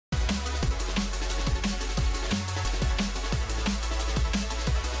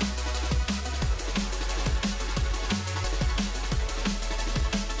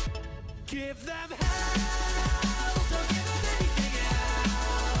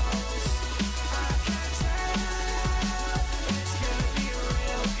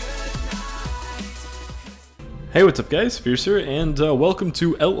Hey, what's up guys, Speirs here, and welcome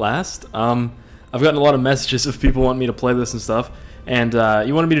to Outlast. I've gotten a lot of messages of people wanting me to play this and stuff, and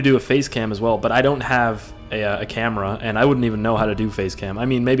you wanted me to do a face cam as well, but I don't have a camera, and I wouldn't even know how to do face cam. I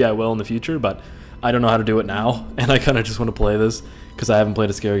mean, maybe I will in the future, but I don't know how to do it now, and I kind of just want to play this, because I haven't played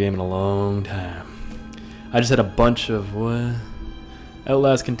a scary game in a long time. I just had a bunch of, what?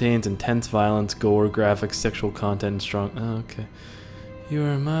 Outlast contains intense violence, gore, graphics, sexual content, and strong... Oh, okay. You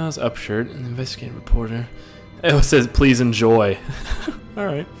are Miles Upshirt, an investigative reporter. It says, please enjoy.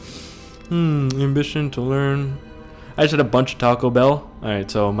 Alright. Ambition to learn. I just had a bunch of Taco Bell. Alright,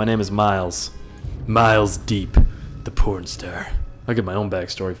 so my name is Miles. Miles Deep, the porn star. I'll get my own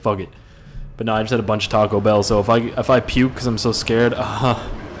backstory, fuck it. But no, I just had a bunch of Taco Bell, so if I puke because I'm so scared,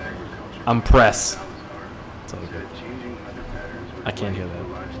 I'm press. It's all good. I can't hear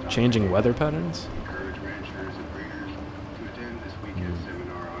that. Changing weather patterns?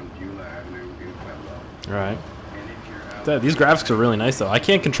 Alright. These graphics are really nice though. I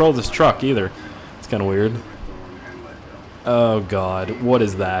can't control this truck either. It's kind of weird. Oh god, what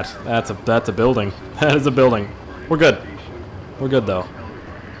is that? That's a building. That is a building. We're good. We're good though.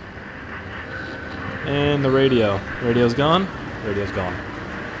 And the radio. Radio's gone. Radio's gone.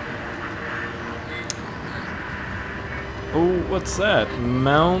 Oh, what's that?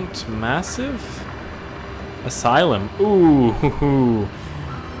 Mount Massive? Asylum. Ooh.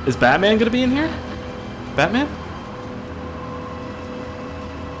 Is Batman gonna be in here? Batman?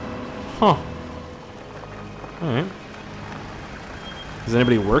 Huh. Alright. Does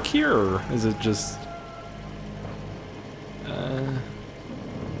anybody work here, or is it just...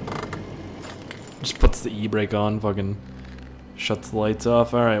 Just puts the e-brake on, fucking shuts the lights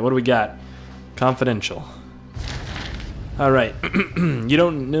off. Alright, what do we got? Confidential. Alright. You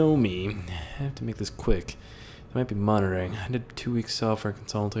don't know me. I have to make this quick. I might be monitoring. I did 2 weeks software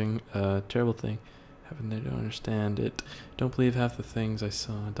consulting. Terrible thing. They don't understand it. Don't believe half the things I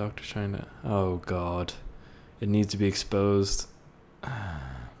saw. Doctor trying to... Oh god. It needs to be exposed.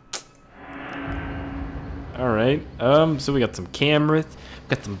 Alright. So we got some cameras.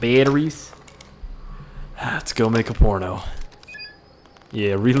 Got some batteries. Let's go make a porno.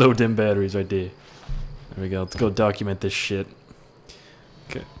 Yeah, reload them batteries right there. There we go. Let's go document this shit.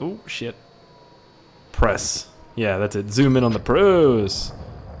 Okay. Oh, shit. Press. Yeah, that's it. Zoom in on the pros.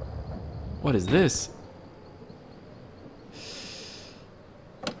 What is this?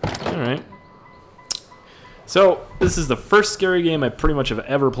 Alright. So, this is the first scary game I pretty much have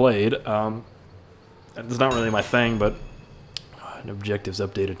ever played. It's not really my thing, but... objectives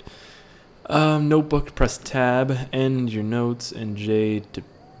updated. Notebook, press tab, end your notes, and J to...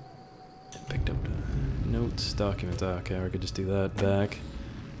 Picked up notes, documents. Okay, I could just do that. Back.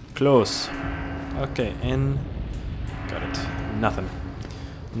 Close. Okay, N. Got it. Nothing.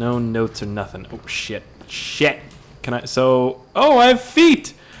 No notes or nothing. Oh, shit. Shit! Can I... So... Oh, I have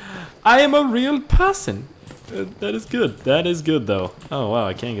feet! I am a real person! That is good. That is good, though. Oh, wow,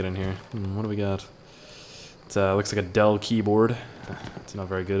 I can't get in here. What do we got? It looks like a Dell keyboard. That's not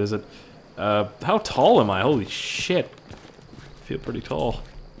very good, is it? How tall am I? Holy shit. I feel pretty tall.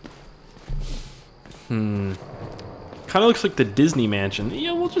 Kind of looks like the Disney Mansion.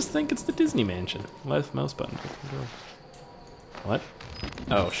 Yeah, we'll just think it's the Disney Mansion. Left mouse button. What?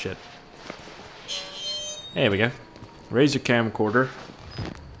 Oh, shit. There we go. Raise your camcorder.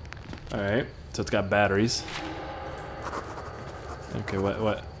 Alright, so it's got batteries. Okay,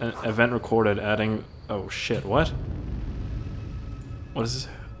 what? An event recorded, adding... Oh, shit, what? What is this?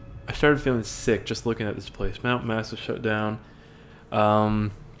 I started feeling sick just looking at this place. Mount Massive shut down.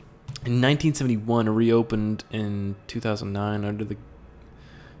 In 1971, reopened in 2009 under the...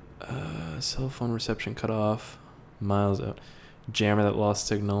 cell phone reception cut off. Miles out. Jammer that lost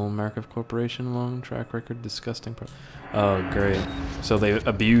signal. Markov Corporation, long track record, disgusting. Oh, great. So they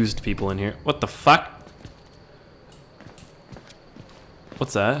abused people in here. What the fuck?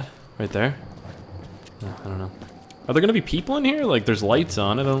 What's that? Right there? Oh, I don't know. Are there gonna be people in here? Like, there's lights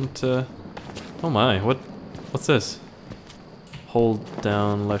on. I don't, Oh my, what's this? Hold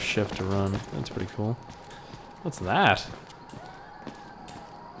down left shift to run. That's pretty cool. What's that?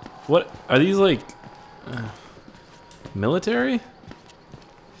 What? Are these, like... military?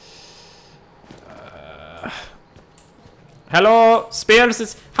 Hello, Speirs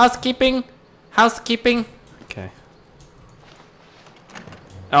is housekeeping. Housekeeping. Okay.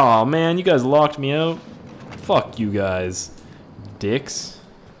 Oh man, you guys locked me out. Fuck you guys, dicks.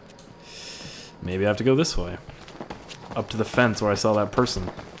 Maybe I have to go this way, up to the fence where I saw that person.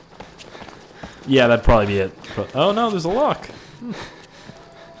 Yeah, that'd probably be it. But, oh no, there's a lock.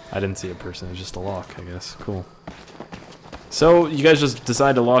 I didn't see a person. It was just a lock, I guess. Cool. So, you guys just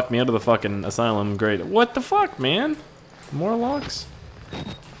decide to lock me out of the fucking asylum. Great. What the fuck, man? More locks?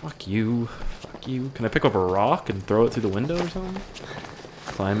 Fuck you. Fuck you. Can I pick up a rock and throw it through the window or something?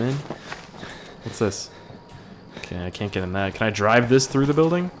 Climb in. What's this? Okay, I can't get in that. Can I drive this through the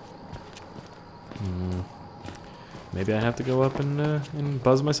building? Maybe I have to go up and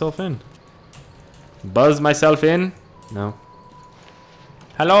buzz myself in. Buzz myself in? No.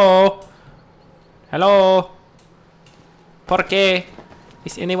 Hello? Hello? ¿Por qué?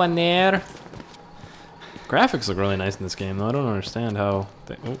 Is anyone there? Graphics look really nice in this game, though. I don't understand how...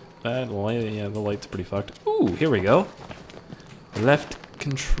 oh, that light... Yeah, the light's pretty fucked. Ooh, here we go. Left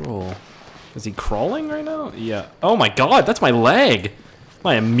control. Is he crawling right now? Yeah. Oh my god, that's my leg! Am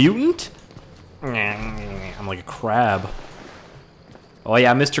I a mutant? I'm like a crab. Oh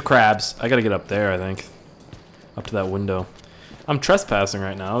yeah, Mr. Krabs. I gotta get up there, I think. Up to that window. I'm trespassing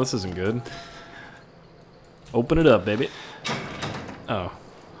right now. This isn't good. Open it up, baby. Oh.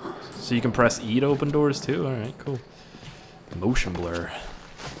 So you can press E to open doors too? Alright, cool. Motion blur.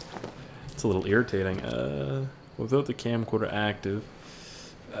 It's a little irritating. Without the camcorder active.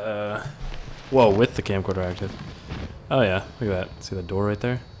 Whoa, with the camcorder active. Oh yeah, look at that. See the door right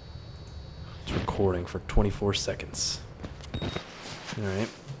there? It's recording for 24 seconds. Alright,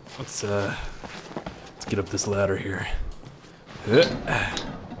 let's get up this ladder here.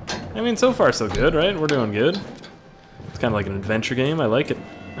 I mean, so far so good, right? We're doing good. It's kind of like an adventure game. I like it.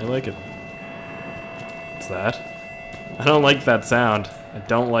 I like it. What's that? I don't like that sound. I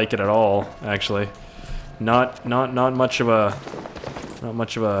don't like it at all, actually. Not much of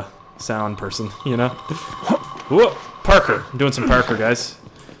a sound person, you know? Whoa, Parker. I'm doing some Parker, guys.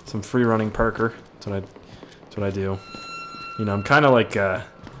 Some free running Parker. That's what I do. You know, I'm kind of like a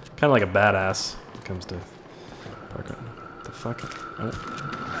badass when it comes to Parker. What the fuck? Oh.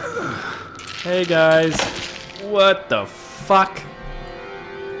 Hey guys. What the fuck?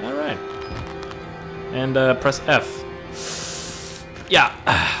 All right. And press F. Yeah.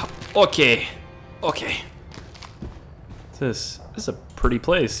 Okay. Okay. This is a pretty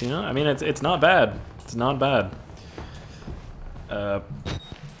place, you know? I mean, it's not bad. It's not bad. All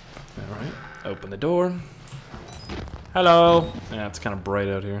right. Open the door. Hello. Yeah, it's kind of bright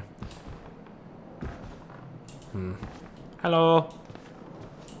out here. Hello.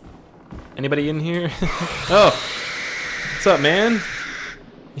 Anybody in here? Oh. What's up, man?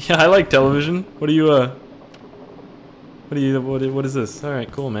 Yeah, I like television. What is this? All right,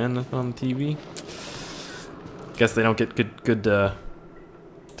 cool, man. Nothing on the TV. Guess they don't get good to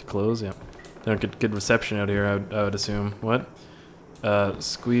close. Yeah, they don't get good reception out here. I would assume. What?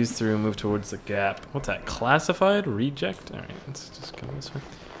 Squeeze through, move towards the gap. What's that? Classified? Reject? All right, let's just go this way.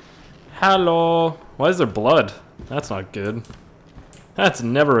 Hello. Why is there blood? That's not good. That's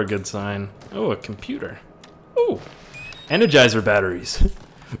never a good sign. Oh, a computer. Oh, Energizer batteries.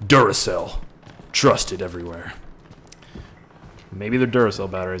 Duracell. Trusted everywhere. Maybe they're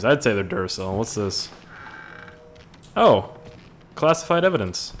Duracell batteries. I'd say they're Duracell. What's this? Oh, classified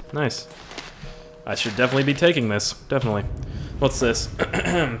evidence. Nice. I should definitely be taking this. Definitely. What's this?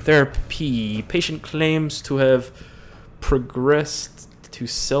 Therapy. Patient claims to have progressed to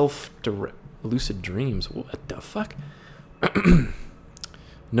lucid dreams. What the fuck?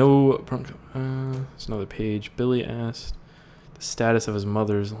 No. It's another page. Billy asked the status of his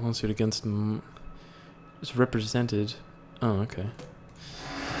mother's lawsuit against him is represented. Oh, okay.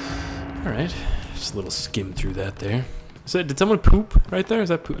 All right. Just a little skim through that there. So, did someone poop right there? Is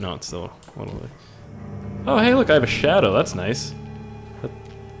that poop? No, it's still a little bit. Oh, hey, look, I have a shadow. That's nice.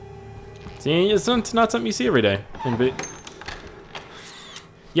 See, it's not something you see every day.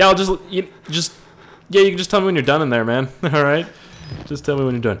 Yeah, you can just tell me when you're done in there, man. All right, just tell me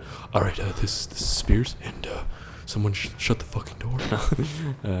when you're done. All right, this is Speirs, and someone shut the fucking door.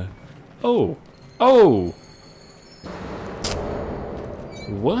 Oh.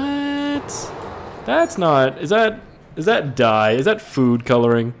 What? That's not. Is that dye? Is that food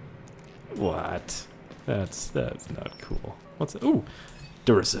coloring? What? That's not cool. What's that? Ooh,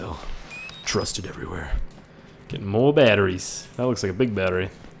 Duracell. Trusted everywhere. Getting more batteries. That looks like a big battery.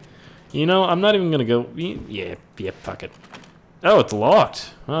 You know, I'm not even gonna go. Yeah, fuck it. Oh, it's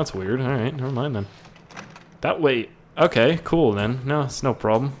locked. Oh, that's weird. All right, never mind then. That way. Okay, cool then. No, it's no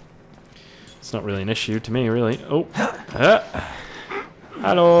problem. It's not really an issue to me, really. Oh.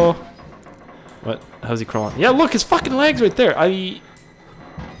 Hello. What? How's he crawling? Yeah, look, his fucking legs right there.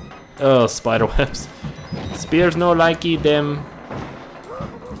 Oh, spider webs. Speirs no likey them.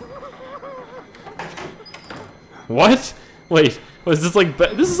 What? Wait, was this like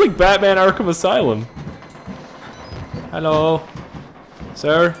this is like Batman Arkham Asylum? Hello,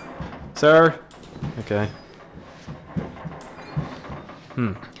 sir. Okay.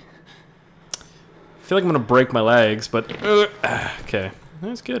 I feel like I'm gonna break my legs, but okay,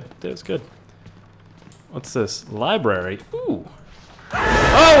 that's good. That's good. What's this? Library. Ooh.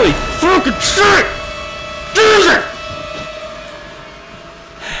 Holy fucking shit! Jesus!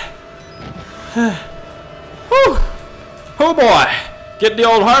 Whew. Oh boy, get the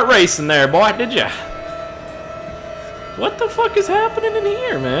old heart racing there, boy, did ya? What the fuck is happening in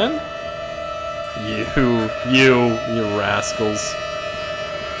here, man? You rascals.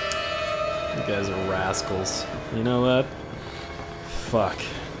 You guys are rascals. You know that? Fuck.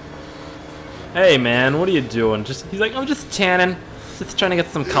 Hey man, what are you doing? He's like, I'm just tanning. Just trying to get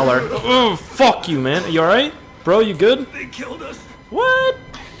some color. Oh, fuck you, man. You alright? Bro, you good? They killed us. What?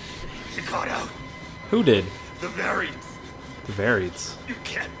 You got out. Who did? The Variants. The Variants. You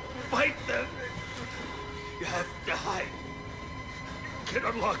can't fight them. You have to hide. You can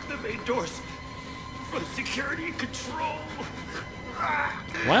unlock the main doors for security control.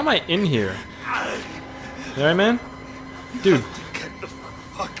 Why am I in here? You alright, man? Dude. You have to get the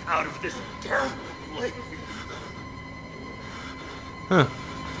fuck out of this terrible place. Huh.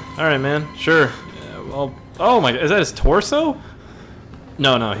 Alright, man. Sure. Yeah, well, oh my god. Is that his torso?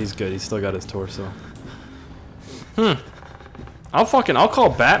 No, he's good. He's still got his torso. I'll call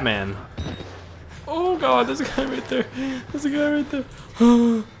Batman. Oh god, there's a guy right there. There's a guy right there.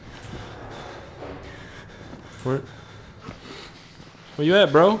 Where you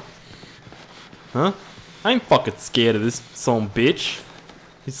at, bro? Huh? I ain't fucking scared of this son bitch.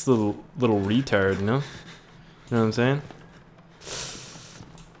 He's a little retard, you know? You know what I'm saying?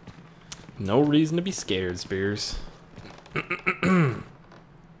 No reason to be scared, Speirs.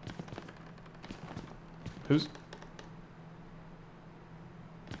 Who's?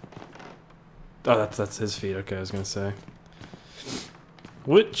 Oh, that's his feet. Okay, I was gonna say.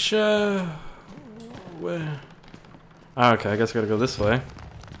 Which where? Oh, okay, I guess I gotta go this way.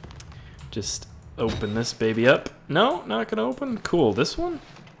 Just open this baby up. No, not gonna open. Cool. This one?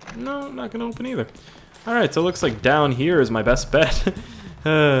 No, not gonna open either. All right, so it looks like down here is my best bet.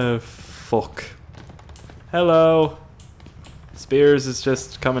 Fuck. Hello. Speirs is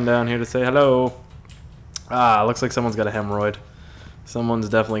just coming down here to say hello. Ah, looks like someone's got a hemorrhoid. Someone's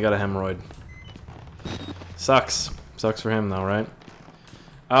definitely got a hemorrhoid. Sucks. Sucks for him though, right?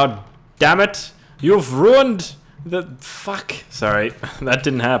 Oh, damn it! You've ruined the fuck. Sorry, that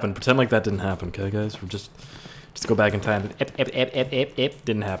didn't happen. Pretend like that didn't happen, okay, guys? We're just go back in time.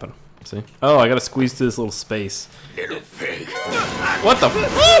 Didn't happen. See? Oh, I gotta squeeze through this little space. Little pig. What the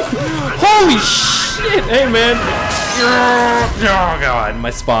fuck? Holy shit! Hey, man. Oh god, my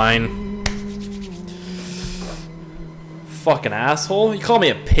spine. Fucking asshole. You call me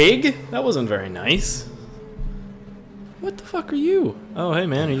a pig? That wasn't very nice. What the fuck are you? Oh, hey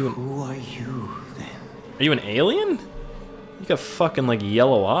man, Who are you then? Are you an alien? You got fucking like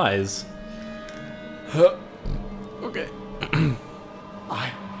yellow eyes. Huh. Okay.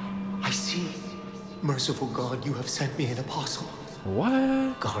 I see. Merciful God, you have sent me an apostle.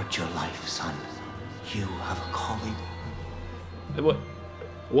 What? Guard your life, son. You have a calling. What?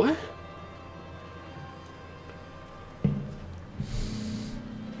 What?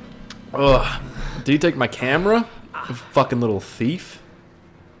 Ugh. Did you take my camera? You fucking little thief.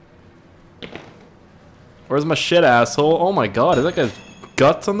 Where's my shit, asshole? Oh my god, is that guy's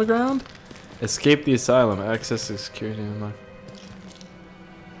guts on the ground? Escape the asylum. Access to security.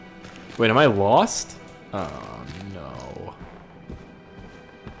 Wait, am I lost? Oh no.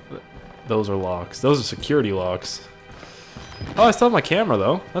 Those are locks. Those are security locks. Oh, I still have my camera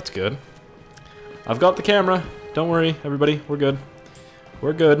though. That's good. I've got the camera. Don't worry, everybody. We're good.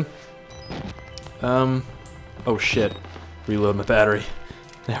 We're good. Oh shit. Reload my battery.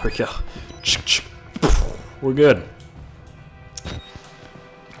 There we go. We're good.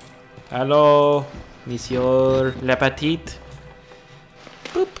 Hello, Monsieur Le Petit.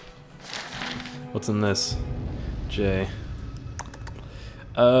 Boop. What's in this? J.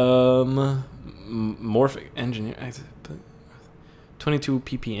 Morphic engineer. 22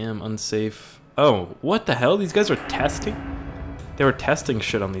 ppm unsafe. Oh, what the hell? These guys are testing? They were testing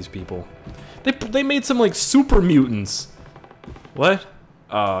shit on these people. They made some like super mutants. What?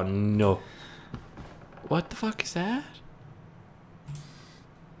 Oh no. What the fuck is that?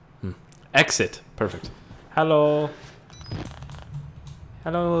 Exit. Perfect. Hello.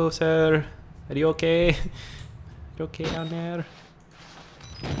 Hello, sir. Are you okay? You okay down there?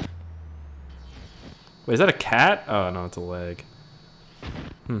 Wait, is that a cat? Oh no, it's a leg.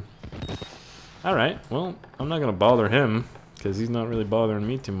 Alright, well, I'm not gonna bother him, because he's not really bothering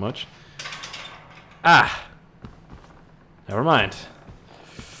me too much. Ah! Never mind.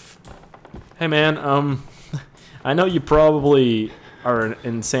 Hey man, I know you probably are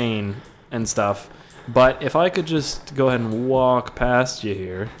insane and stuff. But if I could just go ahead and walk past you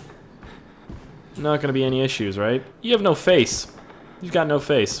here, not gonna be any issues, right? You have no face. You've got no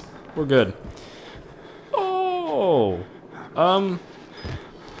face. We're good. Oh,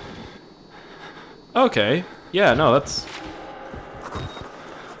 okay. Yeah, no, that's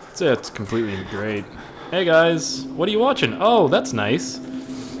it. It's completely great. Hey guys, what are you watching? Oh, that's nice.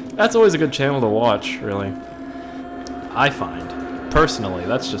 That's always a good channel to watch, really. I find, personally,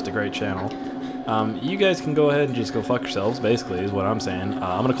 that's just a great channel. You guys can go ahead and just go fuck yourselves, basically, is what I'm saying.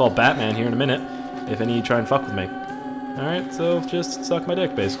 I'm gonna call Batman here in a minute if any of you try and fuck with me. Alright, so just suck my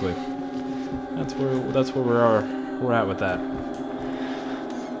dick, basically. That's where we're at with that.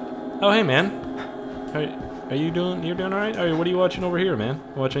 Oh, hey, man. Are you doing? You're doing alright? What are you watching over here, man?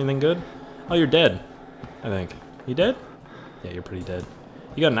 Watch anything good? Oh, you're dead. I think. You dead? Yeah, you're pretty dead.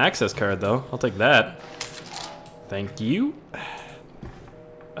 You got an access card, though. I'll take that. Thank you.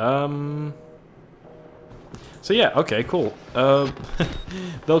 So yeah, okay, cool.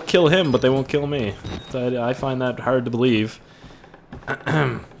 They'll kill him, but they won't kill me. I find that hard to believe.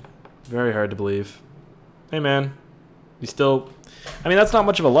 Very hard to believe. Hey, man. You still... I mean, that's not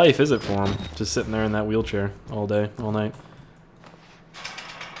much of a life, is it, for him? Just sitting there in that wheelchair all day, all night.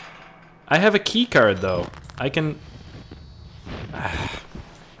 I have a key card, though. I can...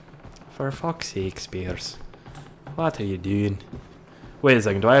 For fuck's sake, Speirs. What are you doing? Wait a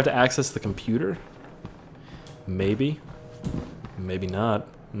second, do I have to access the computer? Maybe. Maybe not.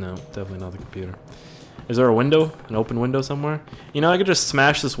 No, definitely not the computer. Is there a window? An open window somewhere? You know, I could just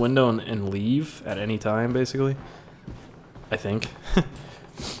smash this window and leave at any time, basically. I think.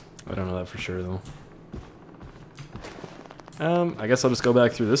 I don't know that for sure, though. I guess I'll just go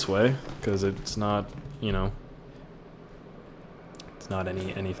back through this way, because it's not, you know... It's not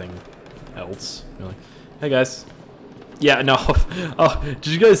anything else, really. Hey, guys. Yeah, no. Oh, did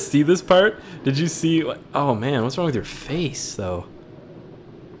you guys see this part? Did you see... Oh, man, what's wrong with your face, though?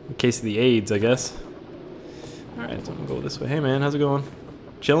 In case of the AIDS, I guess. Alright, so I'm gonna go this way. Hey, man, how's it going?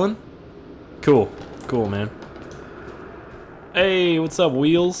 Chilling? Cool. Cool, man. Hey, what's up,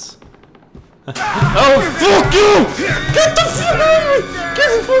 Wheels? Oh, fuck you! Get the fuck out of me! Get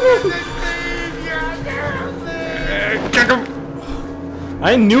the fuck out of me!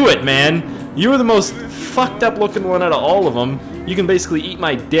 I knew it, man. You were the most fucked up looking one out of all of them. You can basically eat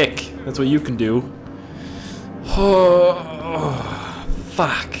my dick. That's what you can do. Oh,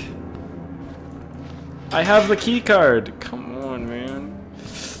 fuck. I have the key card. Come on, man.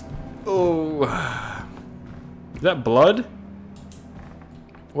 Oh. Is that blood?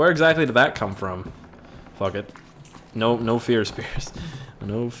 Where exactly did that come from? Fuck it. No fear, Speirs.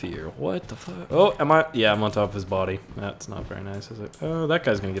 No fear. What the fuck? Oh, am I? Yeah, I'm on top of his body. That's not very nice, is it? Oh, that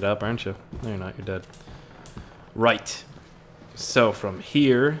guy's gonna get up, aren't you? No, you're not. You're dead. Right. So from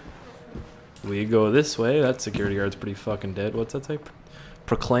here, we go this way. That security guard's pretty fucking dead. What's that say?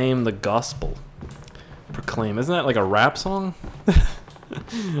 Proclaim the gospel. Proclaim. Isn't that like a rap song?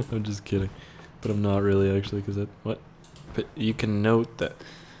 I'm just kidding. But I'm not really, actually, because it... What? But you can note that...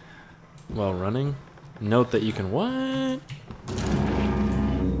 While running? Note that you can what?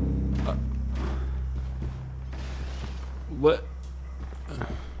 What?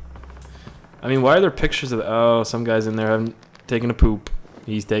 I mean, why are there pictures of... Oh, some guy's in there having taken a poop.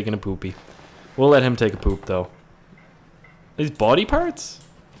 He's taking a poopy. We'll let him take a poop, though. These body parts?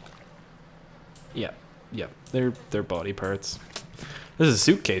 Yeah. Yeah, they're body parts. There's a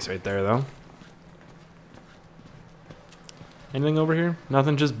suitcase right there, though. Anything over here?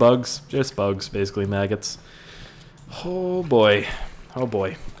 Nothing, just bugs. Just bugs, basically, maggots. Oh, boy. Oh,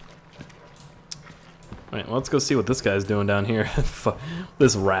 boy. Alright, well, let's go see what this guy's doing down here.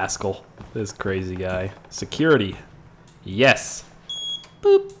 This rascal. This crazy guy. Security. Yes.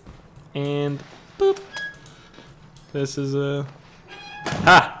 Boop. And boop. This is a...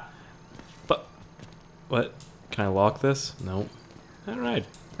 Ha! What? Can I lock this? Nope. Alright.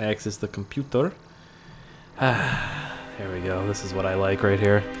 Access the computer. There we go. This is what I like right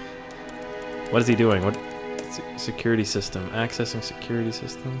here. What is he doing? What? Security system. Accessing security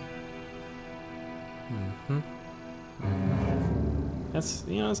system. That's,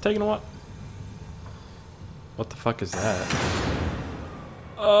 you know, it's taking a while. What the fuck is that?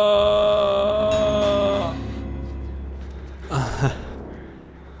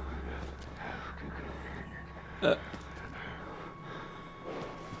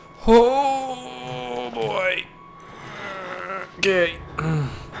 Oh boy. Okay.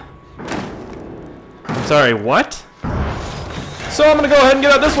 Sorry, what? So I'm gonna go ahead and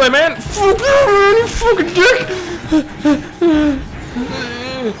get out this way, man. Fuck you, man, you fucking dick.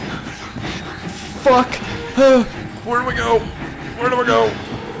 Fuck. Where do we go? Where do I go?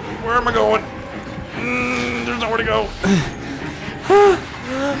 Where am I going? There's nowhere to go.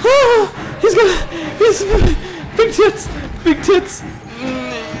 He's big tits. Big tits.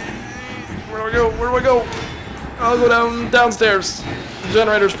 Where do I go? Where do I go? I'll go downstairs. The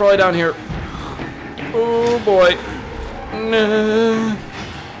generator's probably down here. Oh boy.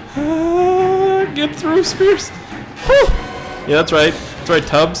 Get through, Speirs. Whew. Yeah, that's right. That's right,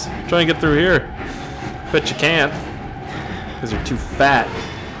 Tubbs. Try and get through here. Bet you can't. Because you're too fat.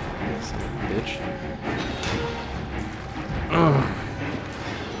 Son of a bitch.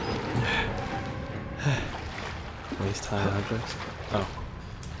 Waste high objects. Oh.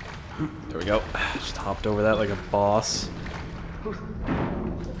 There we go. Just hopped over that like a boss. What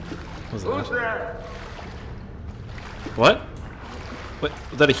was that? What? What?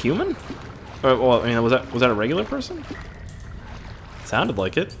 Was that a human? Or, well, I mean, was that a regular person? It sounded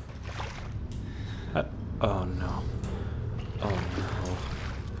like it. Oh no. Oh no.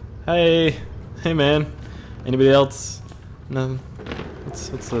 Hey, hey man. Anybody else? Nothing. What's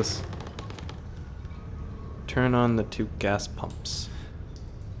this? Turn on the 2 gas pumps.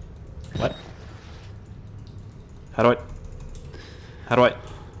 What? How do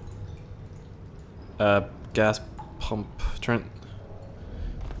I? Gas pump. Turn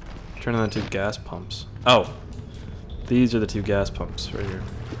on the 2 gas pumps. Oh, these are the 2 gas pumps right here.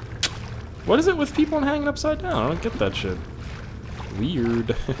 What is it with people hanging upside down? I don't get that shit.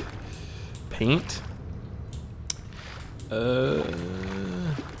 Weird. Paint. No,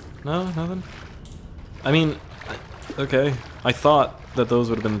 nothing. I mean, okay. I thought that those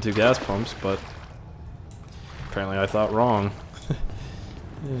would have been the 2 gas pumps, but apparently I thought wrong.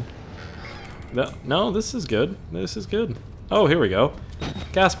 Yeah. No, this is good. This is good. Oh, here we go.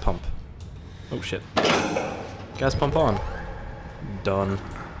 Gas pump. Oh shit. Gas pump on. Done.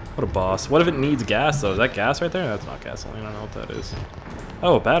 What a boss. What if it needs gas though? Is that gas right there? That's not gasoline. I don't know what that is.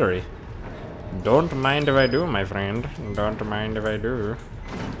 Oh, battery. Don't mind if I do, my friend. Don't mind if I do.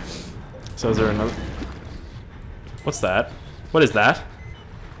 So is there another? What's that? What is that?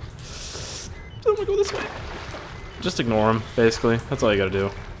 I'm gonna go this way. Just ignore him, basically. That's all you gotta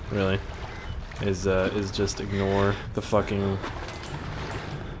do, really. Is just ignore the fucking...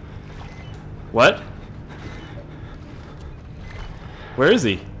 What? Where is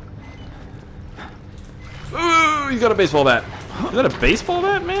he? Ooh, he's got a baseball bat. Is that a baseball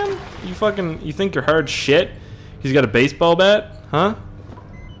bat, man? You think you're hard shit? He's got a baseball bat? Huh?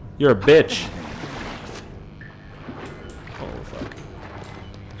 You're a bitch. Oh, fuck.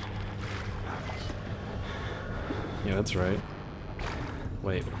 Yeah, that's right.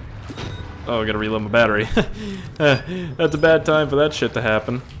 Wait. Oh, I gotta reload my battery. That's a bad time for that shit to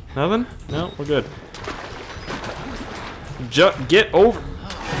happen. Nothing? No, we're good. Get over.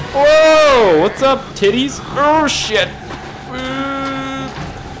 Whoa! What's up, titties? Oh, shit.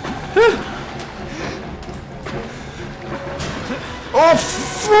 Oh,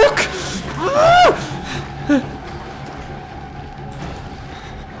 fuck!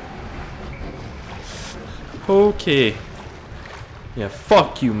 Okay. Yeah,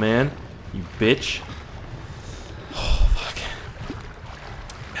 fuck you, man. You bitch. Oh, fuck.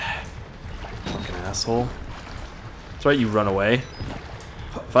 Fucking asshole. That's right, you run away.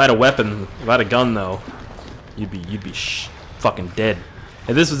 If I had a weapon, if I had a gun, though, you'd be fucking dead.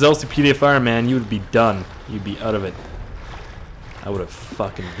 If this was LCPDFR, man, you would be done. You'd be out of it. I would have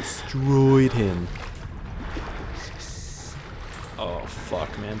fucking destroyed him. Oh,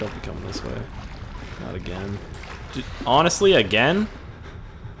 fuck, man. Don't be coming this way. Not again. Honestly, again?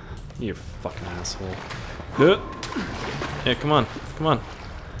 You fucking asshole. Yeah, come on. Come on.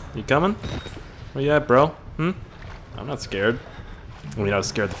 You coming? Where you at, bro? Hmm? I'm not scared. I mean, I was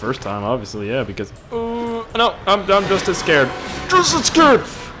scared the first time, obviously, yeah, because... no, I'm just as scared. Just as scared!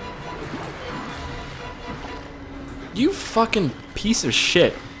 You fucking piece of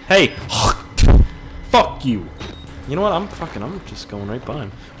shit. Hey! Fuck you! You know what? I'm just going right by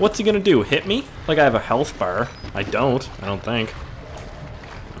him. What's he gonna do? Hit me? Like I have a health bar. I don't think.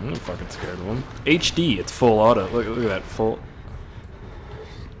 I'm not fucking scared of him. HD, it's full auto. Look at that, full...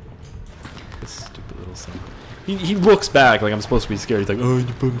 This stupid little son. He looks back like I'm supposed to be scared. He's like, oh, you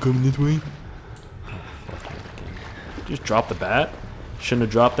fucking coming this way? Oh, fuck you again. Just drop the bat? Shouldn't have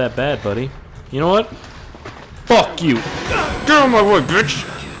dropped that bat, buddy. You know what? Fuck you! Get out of my way, bitch!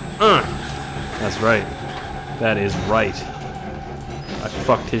 That's right. That is right. I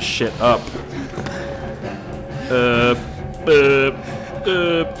fucked his shit up.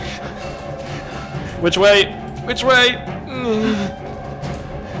 Which way? Which way?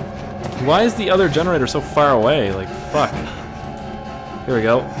 Why is the other generator so far away? Like, fuck. Here we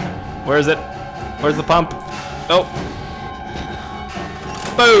go. Where is it? Where's the pump? Oh.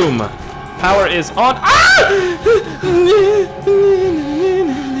 Boom! Power is on. Ah!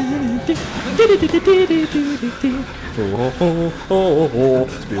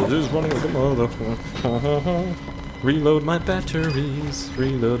 Speirs is running like a mother. Reload my batteries,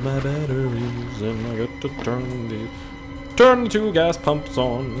 and I got to turn the two gas pumps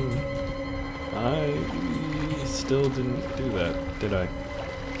on. I still didn't do that, did I?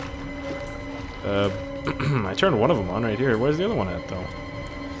 I turned one of them on right here. Where's the other one at, though?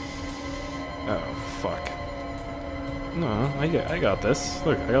 Oh, fuck. No, I got this.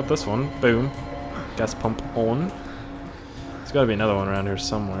 Look, I got this one. Boom. Gas pump on. There's gotta be another one around here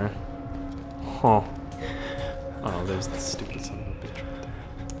somewhere. Huh. Oh, there's the stupid son of a bitch right there.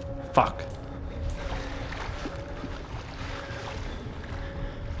 Fuck.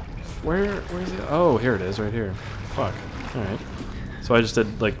 Where's it? Oh, here it is, right here. Fuck. Alright. So I just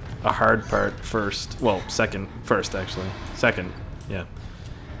did, like, a hard part first. Well, first, actually. Second. Yeah.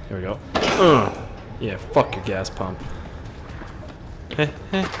 Here we go. Yeah, fuck your gas pump.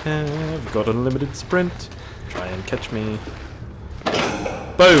 I've got unlimited sprint. Try and catch me.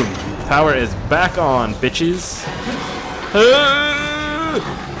 Boom! Power is back on, bitches.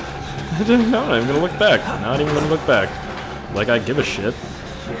 No, I'm gonna look back. Not even gonna look back. Like I give a shit.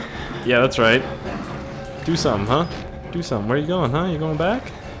 Yeah, that's right. Do something, huh? Do something. Where are you going, huh? You going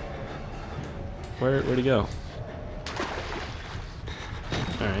back? Where'd he go?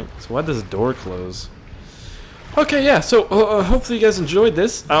 Alright, so why'd this door close? Okay, yeah, so hopefully you guys enjoyed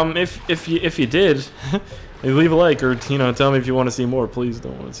this. If you did, leave a like, or tell me if you want to see more. Please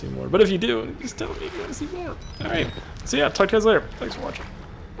don't want to see more. But if you do, just tell me if you want to see more. Alright. So yeah, talk to you guys later. Thanks for watching.